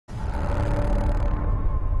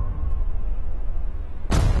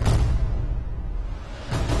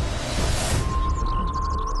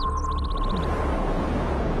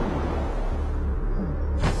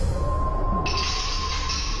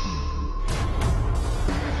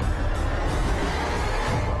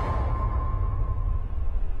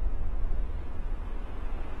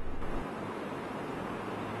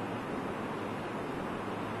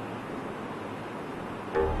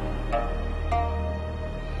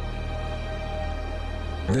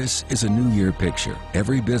This is a New Year picture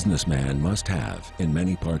every businessman must have in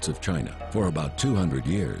many parts of China for about 200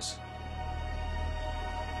 years.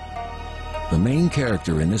 The main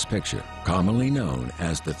character in this picture, commonly known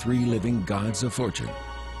as the three living gods of fortune,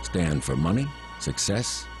 stand for money,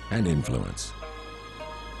 success, and influence.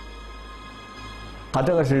 他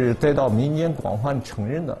这个是得到民间广泛承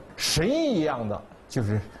认的，神一样的，就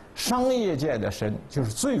是商业界的神，就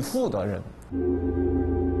是最富的人。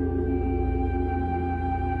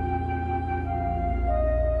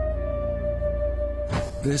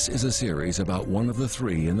 This is a series about one of the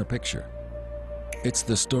three in the picture. It's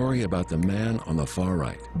the story about the man on the far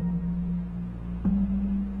right.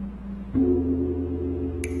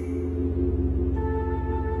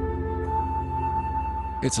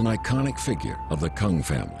 It's an iconic figure of the Kang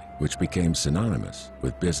family, which became synonymous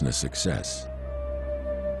with business success.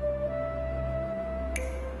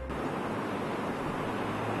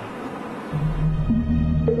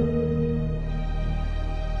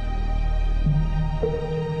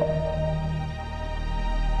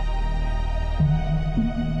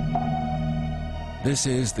 This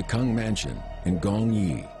is the Kang Mansion in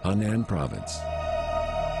Gongyi, Henan Province.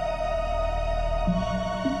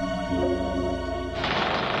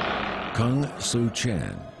 Kang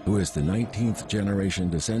Su-chan, who is the 19th generation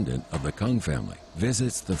descendant of the Kang family,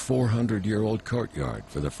 visits the 400-year-old courtyard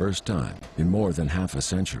for the first time in more than half a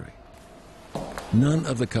century. None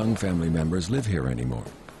of the Kang family members live here anymore.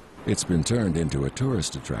 It's been turned into a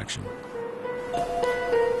tourist attraction.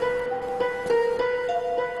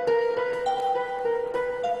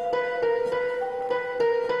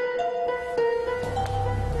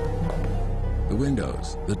 The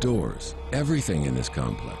windows, the doors, everything in this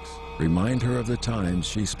complex remind her of the times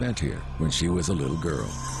she spent here when she was a little girl.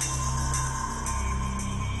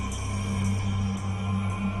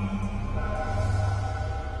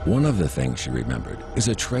 One of the things she remembered is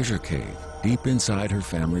a treasure cave deep inside her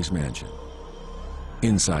family's mansion.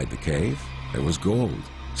 Inside the cave, there was gold,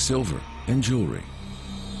 silver, and jewelry.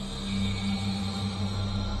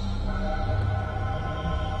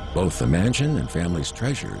 Both the mansion and family's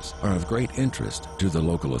treasures are of great interest to the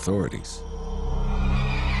local authorities.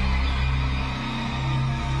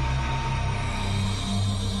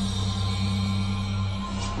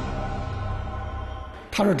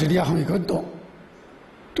他说这里好像有个洞，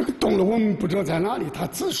这个洞呢我们不知道在哪里，他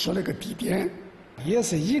只说了个地点，也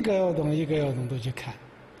是一个窑洞一个窑洞都去看，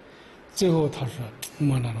最后他说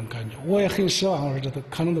没那种感觉，我也很失望，我说这都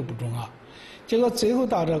可能都不中啊，结果最后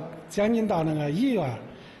到这将近到那个医院。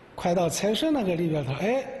 快到财神那个里边，他说：“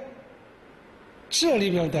哎，这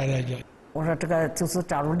里边待待就。”我说：“这个就是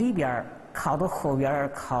照着里边靠到后边，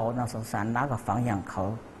靠那是算哪个方向？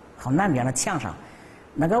靠南边的墙上，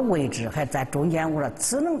那个位置还在中间。我说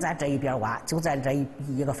只能在这一边挖，就在这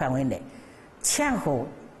一个范围内，前后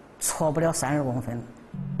错不了30公分。”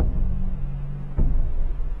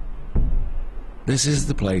 This is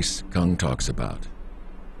the place Kang talks about.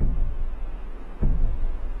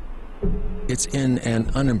 It's in an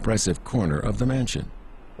unimpressive corner of the mansion.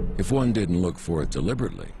 If one didn't look for it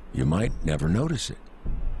deliberately, you might never notice it.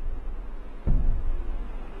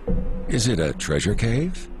 Is it a treasure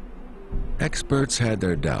cave? Experts had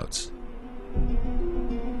their doubts.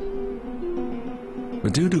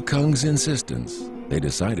 But due to Kang's insistence, they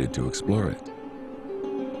decided to explore it.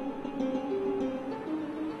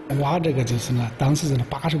 挖这个就是呢，当时是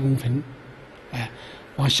80公分，哎，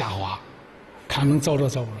往下挖。 看能凿着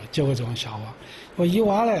凿不着，结果就往下挖。我一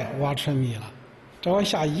挖嘞，挖出谜了。这往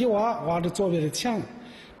下一挖，挖着左边的墙，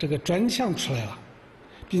这个砖墙出来了，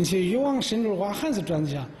并且越往深处挖还是砖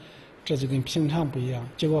墙，这就跟平常不一样。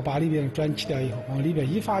结果把里边的砖去掉以后，往里边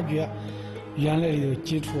一发掘，原来的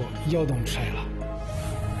基础窑洞出来了。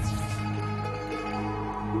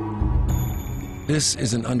 This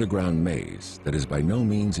is an underground maze that is by no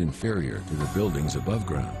means inferior to the buildings above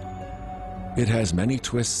ground. It has many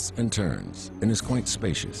twists and turns and is quite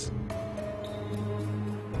spacious.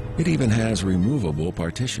 It even has removable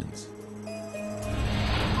partitions.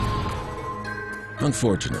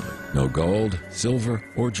 Unfortunately, no gold, silver,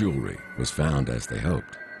 or jewelry was found as they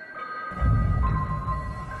hoped.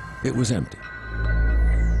 It was empty.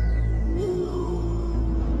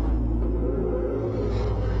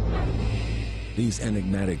 These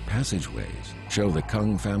enigmatic passageways show the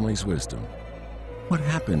Kang family's wisdom. What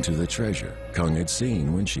happened to the treasure Kang had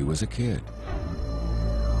seen when she was a kid?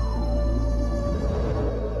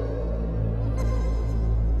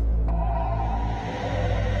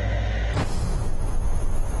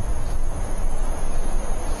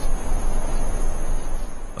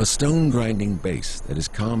 A stone grinding base that is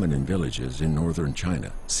common in villages in northern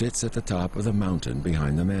China sits at the top of the mountain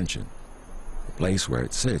behind the mansion. The place where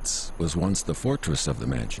it sits was once the fortress of the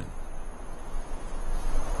mansion.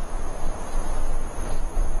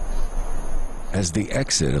 As the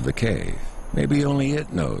exit of the cave, maybe only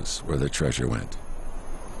it knows where the treasure went.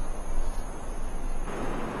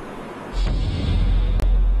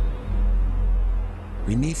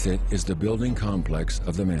 Beneath it is the building complex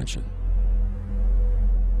of the mansion.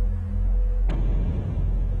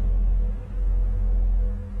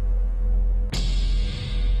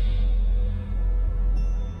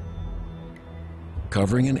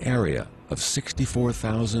 Covering an area of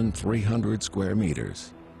 64,300 square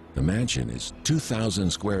meters, the mansion is 2,000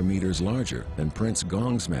 square meters larger than Prince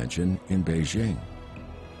Gong's mansion in Beijing.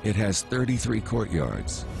 It has 33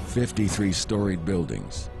 courtyards, 53 storied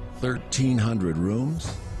buildings, 1,300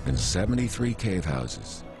 rooms, and 73 cave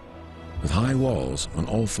houses. With high walls on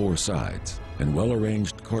all four sides and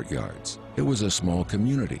well-arranged courtyards, it was a small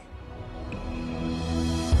community.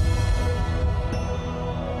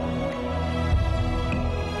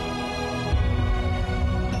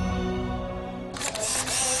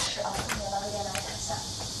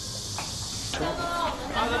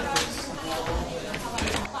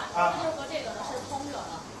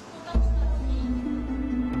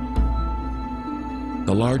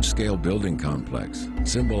 The large-scale building complex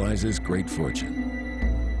symbolizes great fortune.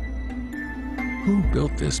 Who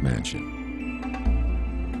built this mansion?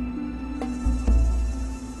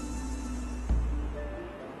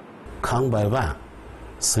康百万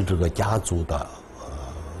是这个家族的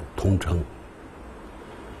统称，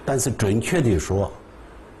但是准确地说，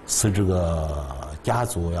是这个家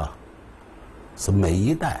族呀，是每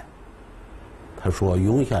一代他所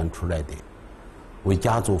涌现出来的，为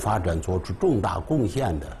家族发展做出重大贡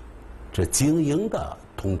献的这精英的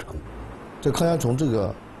统称。这康家从这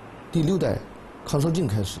个第6代康绍敬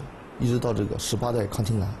开始，一直到这个18代康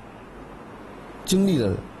廷兰，经历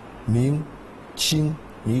了明、清、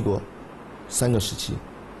民国3个时期，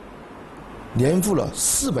年复了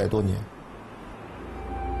400多年。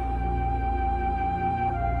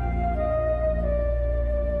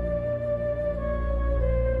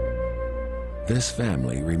This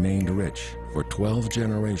family remained rich for 12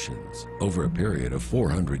 generations over a period of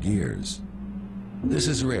 400 years. This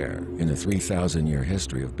is rare in a 3,000-year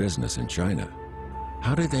history of business in China.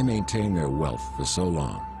 How did they maintain their wealth for so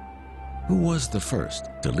long? Who was the first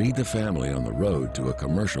to lead the family on the road to a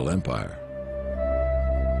commercial empire?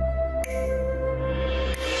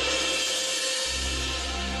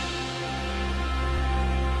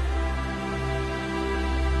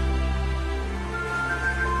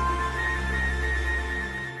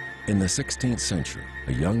 In the 16th century,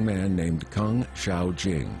 a young man named Kang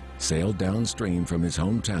Shaojing sailed downstream from his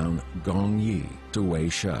hometown Gongyi to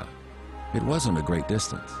Weisha. It wasn't a great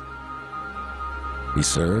distance. He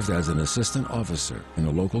served as an assistant officer in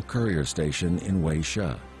a local courier station in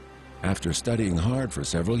Weisha. After studying hard for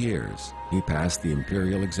several years, he passed the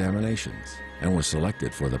imperial examinations and was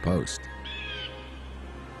selected for the post.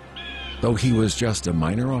 Though he was just a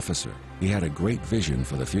minor officer, he had a great vision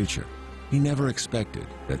for the future. He never expected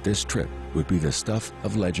that this trip would be the stuff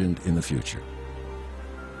of legend in the future.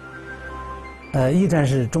 驿站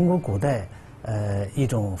是中国古代一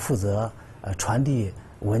种负责传递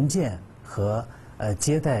文件和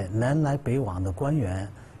接待南来北往的官员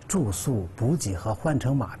住宿、补给和换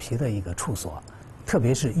乘马匹的一个处所，特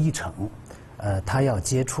别是驿丞，他要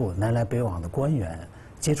接触南来北往的官员，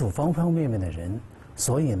接触方方面面的人，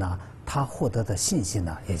所以呢，他获得的信息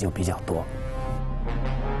呢也就比较多。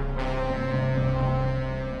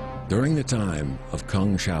 During the time of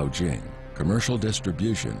Kang Shaojing, commercial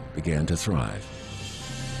distribution began to thrive.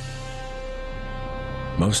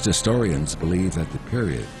 Most historians believe that the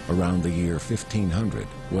period around the year 1500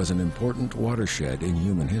 was an important watershed in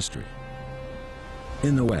human history.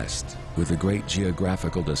 In the West, with the great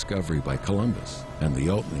geographical discovery by Columbus and the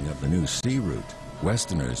opening of the new sea route,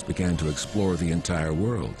 Westerners began to explore the entire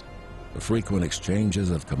world. The frequent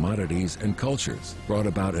exchanges of commodities and cultures brought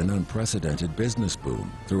about an unprecedented business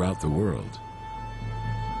boom throughout the world.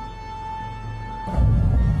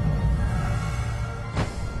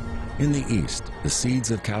 In the East, the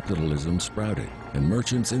seeds of capitalism sprouted and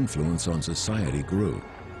merchants' influence on society grew.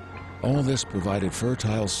 All this provided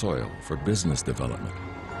fertile soil for business development.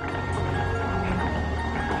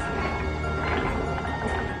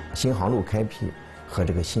 新航路开辟和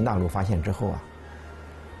这个新大陆发现之后啊，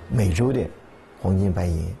美洲的黄金白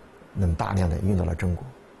银那么大量的运到了中国。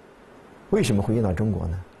为什么会运到中国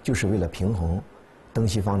呢？就是为了平衡东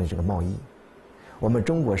西方的这个贸易。我们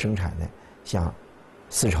中国生产的像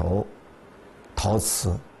丝绸、陶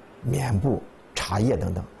瓷、棉布、茶叶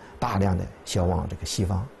等等，大量的销往这个西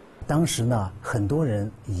方。当时呢，很多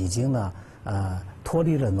人已经呢脱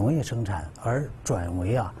离了农业生产而转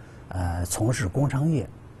为从事工商业，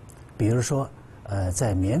比如说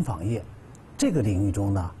在棉纺业这个领域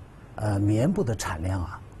中呢，棉布的产量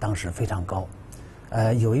当时非常高，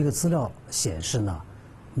有一个资料显示呢，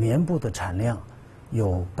棉布的产量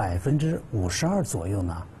有52%左右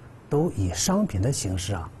呢，都以商品的形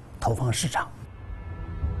式投放市场。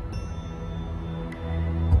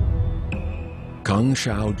Kang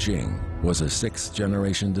Xiaojing was a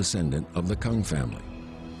sixth-generation descendant of the Kang family.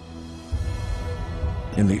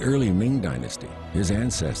 In the early Ming Dynasty, his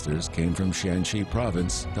ancestors came from Shanxi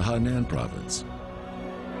province to Henan province.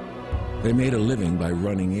 They made a living by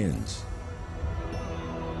running inns.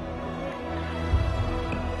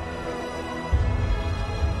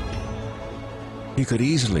 He could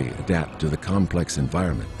easily adapt to the complex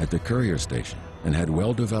environment at the courier station and had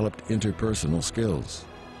well-developed interpersonal skills.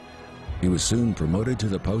 He was soon promoted to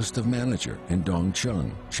the post of manager in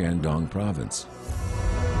Dongcheng, Shandong province.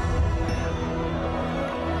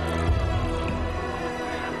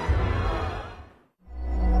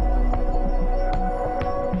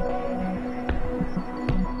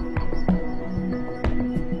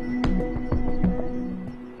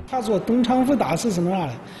 He 做东厂府大使是哪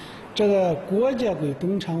呢？这个国家给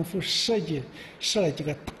东厂府设了几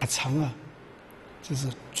个大厂就是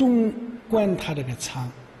总管他这个厂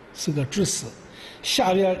是个主事，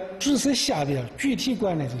主事下边具体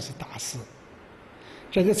管的就是大使。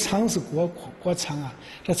这个厂是国厂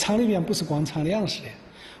这厂里边不是光产粮食的。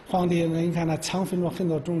皇帝呢，你看那厂分了很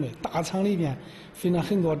多种类，大厂里边分了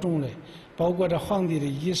很多种类，包括这皇帝的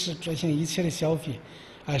衣食住行一切的消费，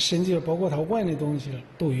甚至包括他玩的东西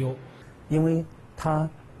都有。因为他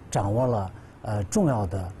掌握了重要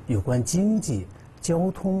的有关经济、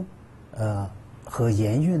交通、和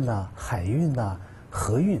盐运海运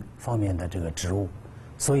河运方面的这个职务，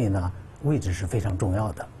所以呢，位置是非常重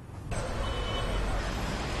要的。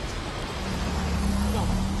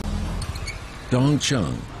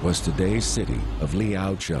Dongcheng was today's city of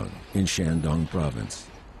Liaocheng in Shandong province.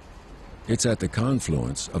 It's at the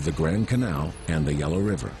confluence of the Grand Canal and the Yellow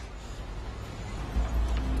River.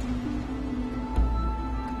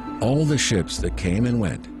 All the ships that came and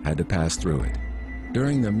went had to pass through it.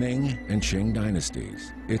 During the Ming and Qing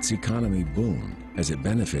dynasties, its economy boomed as it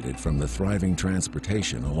benefited from the thriving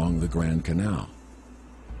transportation along the Grand Canal.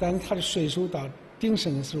 但它的税收到鼎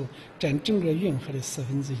盛的时候，占整个运河的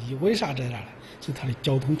1/4。为啥这样呢？就它的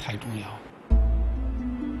交通太重要。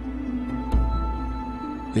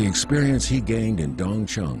The experience he gained in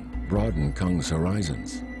Dongcheng broadened Kang's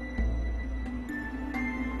horizons.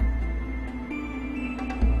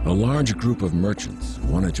 A large group of merchants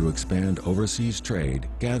who wanted to expand overseas trade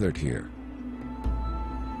gathered here.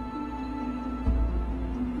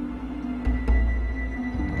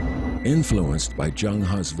 Influenced by Zheng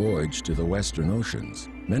He's voyage to the Western Oceans,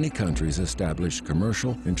 many countries established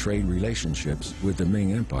commercial and trade relationships with the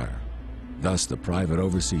Ming Empire. Thus, the private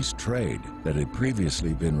overseas trade that had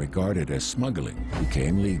previously been regarded as smuggling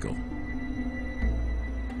became legal.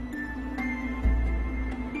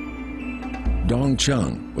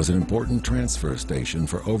 Dongcheng was an important transfer station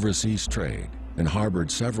for overseas trade and harbored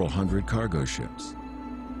several hundred cargo ships.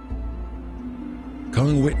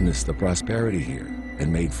 Kang witnessed the prosperity here and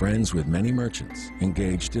made friends with many merchants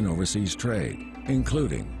engaged in overseas trade,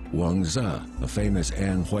 including Wang Ze, a famous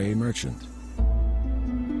Anhui merchant.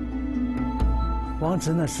 王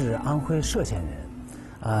直呢是安徽歙县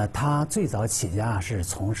人，他最早起家是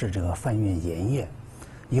从事这个贩运盐业，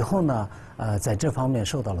以后呢，在这方面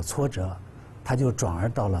受到了挫折，他就转而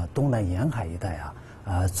到了东南沿海一带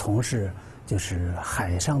从事就是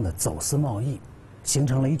海上的走私贸易，形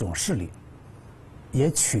成了一种势力，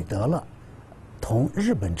也取得了同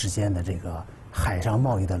日本之间的这个海上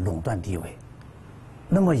贸易的垄断地位。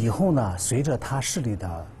那么以后呢，随着他势力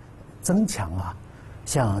的增强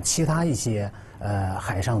像其他一些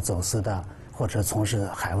海上走私的或者从事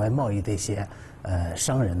海外贸易的一些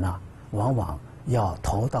商人往往要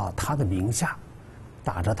投到他的名下，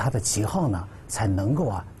打着他的旗号才能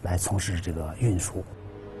够来从事这个运输。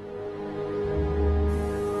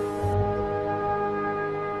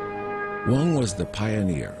Wang was the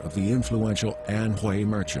pioneer of the influential Anhui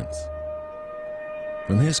merchants.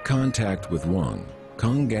 From his contact with Wang,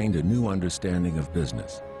 Kang gained a new understanding of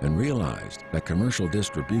business and realized that commercial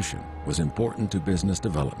distribution was important to business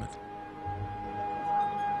development.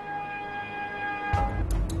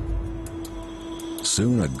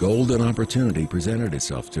 Soon, a golden opportunity presented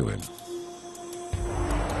itself to him.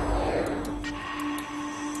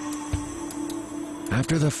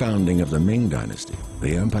 After the founding of the Ming Dynasty,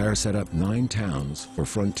 the empire set up 9 towns for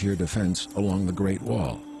frontier defense along the Great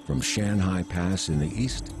Wall, from Shanhai Pass in the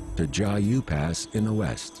east to Jiayu Pass in the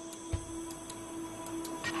west.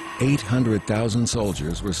 800,000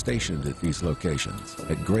 soldiers were stationed at these locations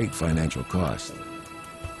at great financial cost.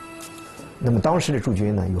 那么当时的驻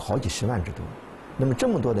军呢，有好几十万之多。那么这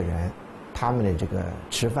么多的人，他们的这个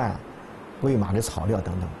吃饭、喂马的草料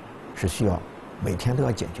等等，是需要每天都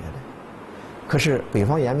要解决的。可是北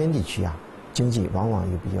方延边地区啊，经济往往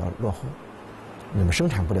又比较落后，那么生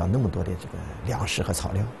产不了那么多的这个粮食和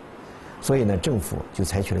草料，所以呢，政府就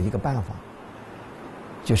采取了一个办法。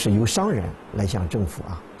 就是由商人来向政府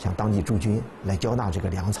啊，向当地驻军来交纳这个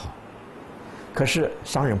粮草。可是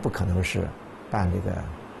商人不可能是办这个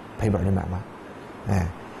赔本的买卖，哎，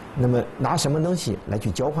那么拿什么东西来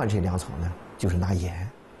去交换这些粮草呢？就是拿盐。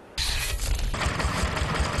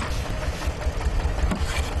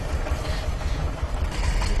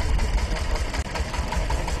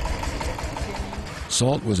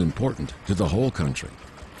Salt was important to the whole country,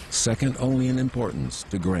 second only in importance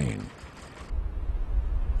to grain.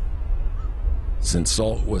 Since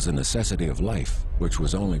salt was a necessity of life, which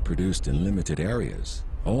was only produced in limited areas,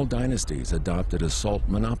 all dynasties adopted a salt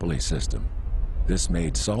monopoly system. This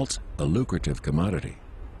made salt a lucrative commodity.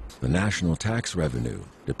 The national tax revenue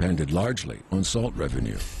depended largely on salt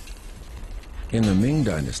revenue. In the Ming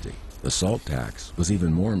Dynasty, the salt tax was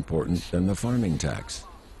even more important than the farming tax.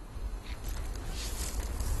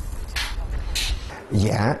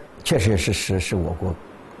 盐确确实实是我国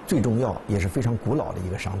最重要也是非常古老的一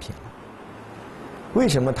个商品了。 为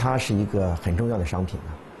什么它是一个很重要的商品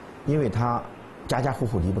呢？因为它家家户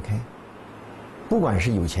户离不开，不管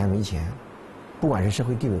是有钱没钱，不管是社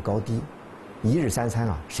会地位高低，一日三餐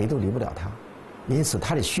啊，谁都离不了它。因此，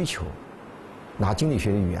它的需求，拿经济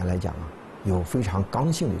学的语言来讲啊，有非常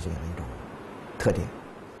刚性的这样一种特点。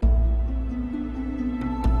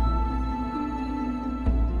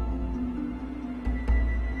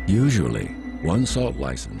 Usually, one salt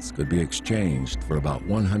license could be exchanged for about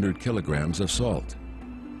 100 kilograms of salt.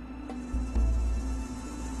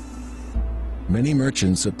 Many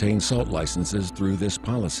merchants obtain salt licenses through this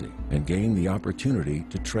policy and gain the opportunity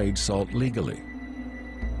to trade salt legally.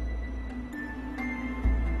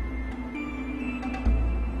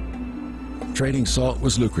 Trading salt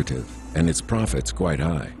was lucrative and its profits quite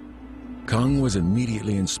high. Kang was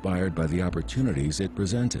immediately inspired by the opportunities it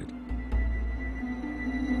presented.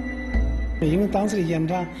 因为当时的盐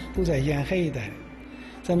场都在沿海一带，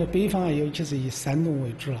咱们北方尤其是以山东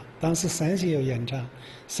为主了。当时山西有盐场，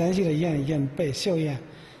山西的盐白小盐，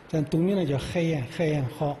咱东面的叫海盐，海盐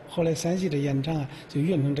好。后来山西的盐场啊，就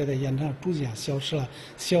运城这带盐场逐渐消失了，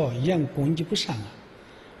小盐供给不上了，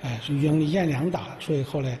哎，是用的盐量大，所以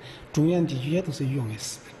后来中原地区也都是用的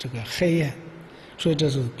这个海盐，所以这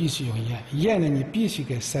是必须用盐。盐呢，你必须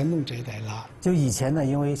给山东这一带拉。就以前呢，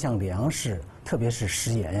因为像粮食，特别是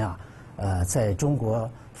食盐呀。 在中国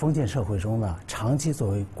封建社会中呢，长期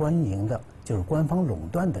作为官营的，就是官方垄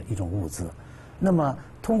断的一种物资。那么，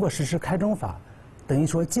通过实施开征法，等于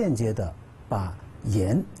说间接的把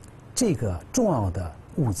盐这个重要的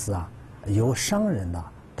物资啊，由商人呢，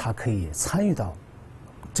他可以参与到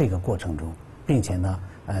这个过程中，并且呢，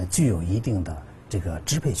具有一定的这个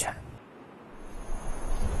支配权。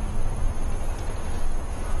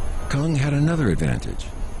 Kang had another advantage.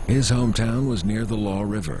 His hometown was near the Law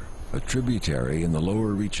River, a tributary in the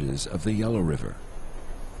lower reaches of the Yellow River.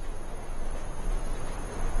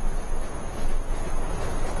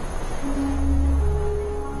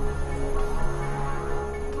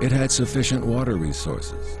 It had sufficient water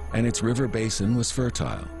resources, and its river basin was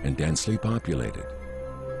fertile and densely populated.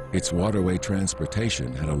 Its waterway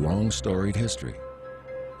transportation had a long storied history.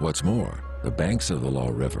 What's more, the banks of the Law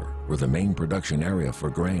River were the main production area for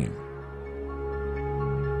grain.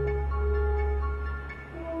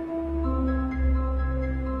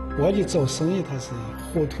 国际做生意，它是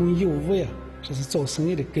互通有无呀，这是做生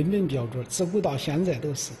意的根本标准。自古到现在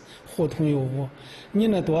都是互通有无，你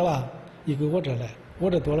那多了，你给我这来；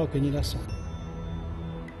我这多了，给你这送。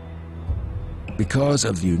Because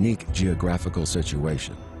of the unique geographical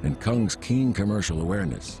situation and Kang's keen commercial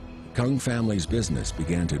awareness, Kang family's business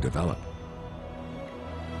began to develop.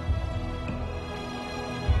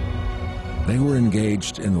 They were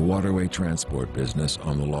engaged in the waterway transport business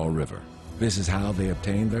on the Law River. This is how they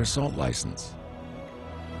obtained their salt license.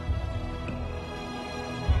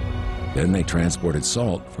 Then they transported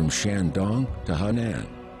salt from Shandong to Henan,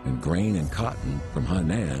 and grain and cotton from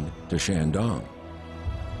Henan to Shandong.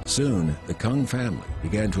 Soon, the Kang family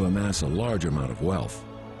began to amass a large amount of wealth.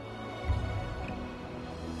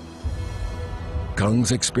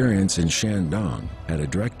 Kang's experience in Shandong had a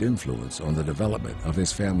direct influence on the development of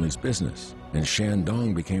his family's business, and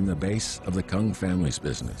Shandong became the base of the Kang family's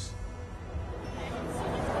business.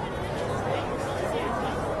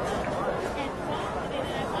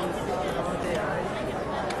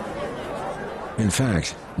 In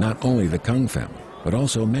fact, not only the Kang family, but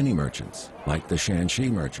also many merchants, like the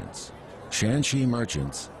Shanxi merchants. Shanxi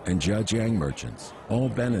merchants and Zhejiang merchants all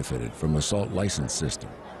benefited from the salt license system.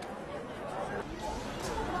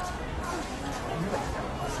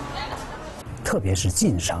 "特别是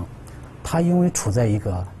晋商，它因为处在一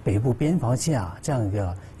个北部边防线啊这样一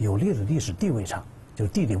个有利的历史地位上，就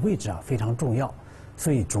地理位置啊非常重要，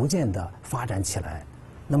所以逐渐的发展起来。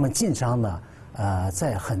那么晋商呢，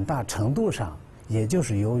在很大程度上，也就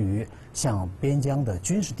是由于向边疆的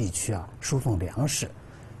军事地区啊输送粮食，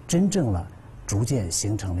真正了逐渐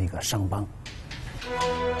形成了一个商帮。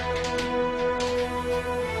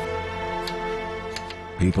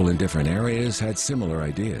People in different areas had similar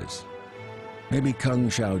ideas. Maybe Kang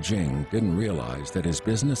Xiaojing didn't realize that his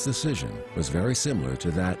business decision was very similar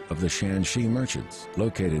to that of the Shanxi merchants,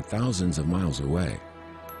 located thousands of miles away.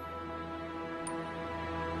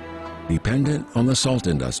 Dependent on the salt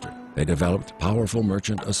industry, they developed powerful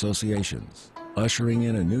merchant associations, ushering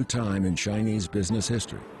in a new time in Chinese business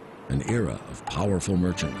history, an era of powerful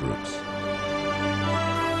merchant groups.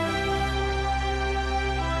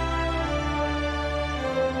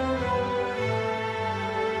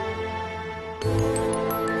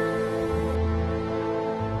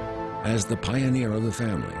 As the pioneer of the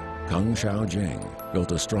family, Kang Xiaojing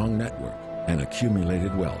built a strong network and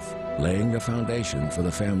accumulated wealth, laying the foundation for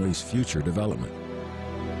the family's future development.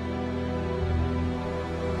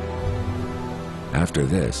 After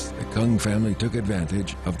this, the Kang family took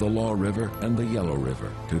advantage of the Law River and the Yellow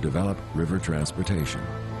River to develop river transportation.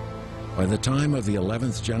 By the time of the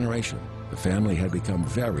 11th generation, the family had become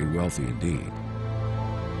very wealthy indeed.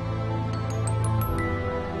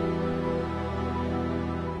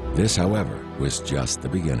 This, however, was just the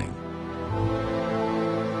beginning.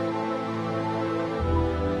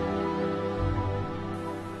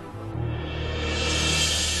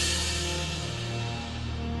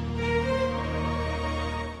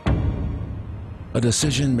 A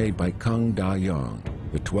decision made by Kang Da-yong,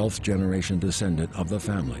 the 12th generation descendant of the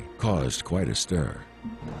family, caused quite a stir.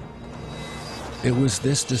 It was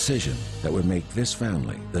this decision that would make this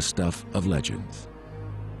family the stuff of legends.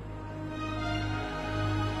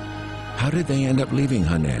 How did they end up leaving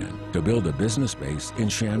Henan to build a business base in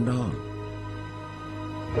Shandong?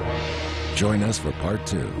 Join us for part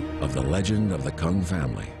 2 of The Legend of the Kang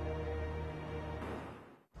Family.